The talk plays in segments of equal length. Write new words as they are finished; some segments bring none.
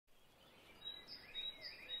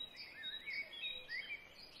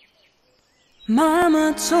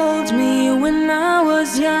Mama told me when I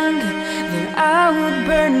was young that I would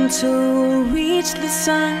burn to reach the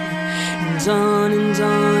sun. And on and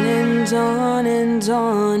on and on and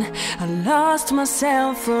on, I lost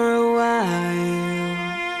myself for a while.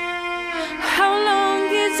 How long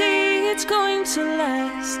is it going to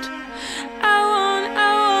last? I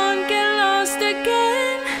won't get lost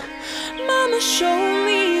again. Mama, show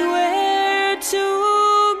me where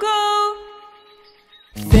to go.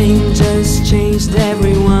 Fame just changed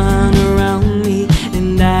everyone around me,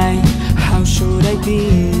 and how should I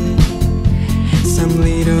be? Some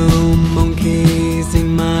little monkeys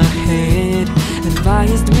in my head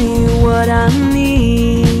advised me what I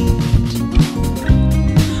need.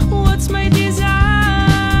 What's my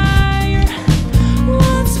desire?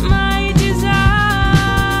 What's my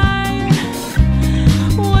desire?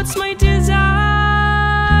 What's my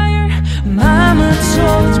desire? Mama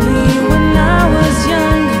told me when I was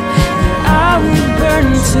young that I would burn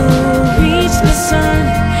to reach the sun.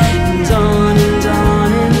 And on and on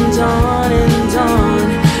and on and on,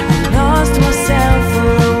 I lost myself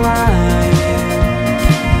for a while.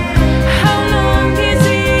 How long is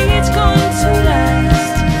it going to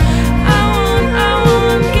last? I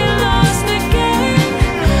won't get lost again.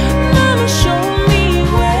 Mama, show me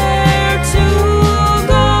where to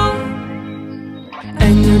go.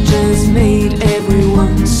 Anger just made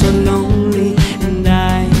everyone so lonely, and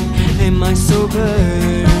am I sober?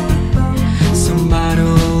 Some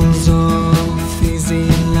bottles of easy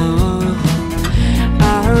love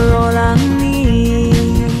are all I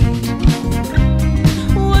need.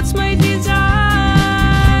 What's my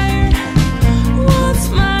desire? What's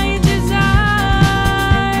my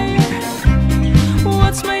desire?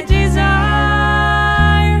 What's my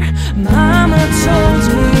desire? Mama told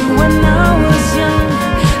me when I was young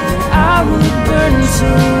that I would burn to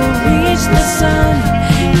reach the sun.